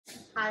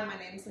Hi, my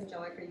name is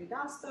Angelica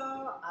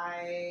Yudasto.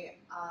 I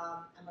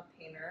am a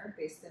painter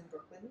based in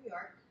Brooklyn, New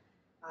York.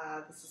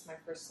 This is my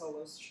first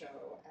solo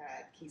show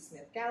at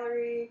Keysmith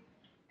Gallery,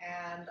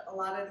 and a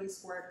lot of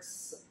these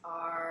works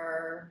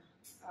are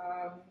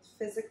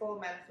physical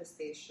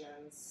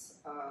manifestations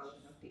of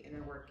the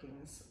inner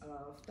workings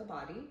of the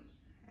body.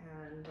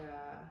 And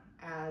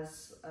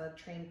as a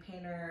trained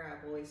painter,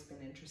 I've always been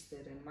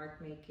interested in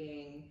mark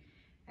making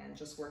and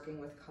just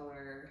working with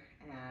color,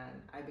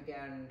 and I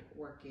began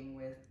working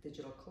with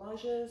digital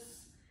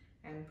collages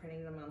and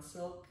printing them on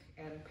silk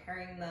and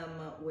pairing them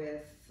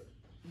with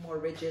more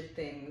rigid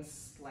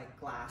things like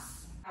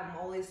glass. I'm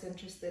always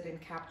interested in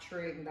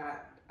capturing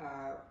that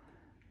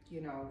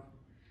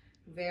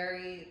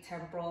very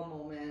temporal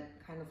moment,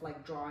 kind of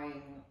like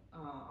drawing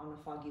on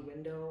a foggy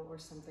window or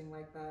something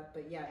like that.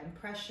 But yeah,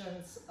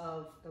 impressions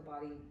of the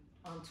body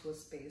onto a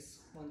space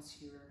once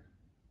you're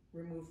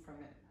removed from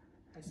it,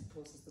 I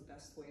suppose, is the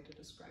best way to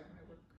describe my work.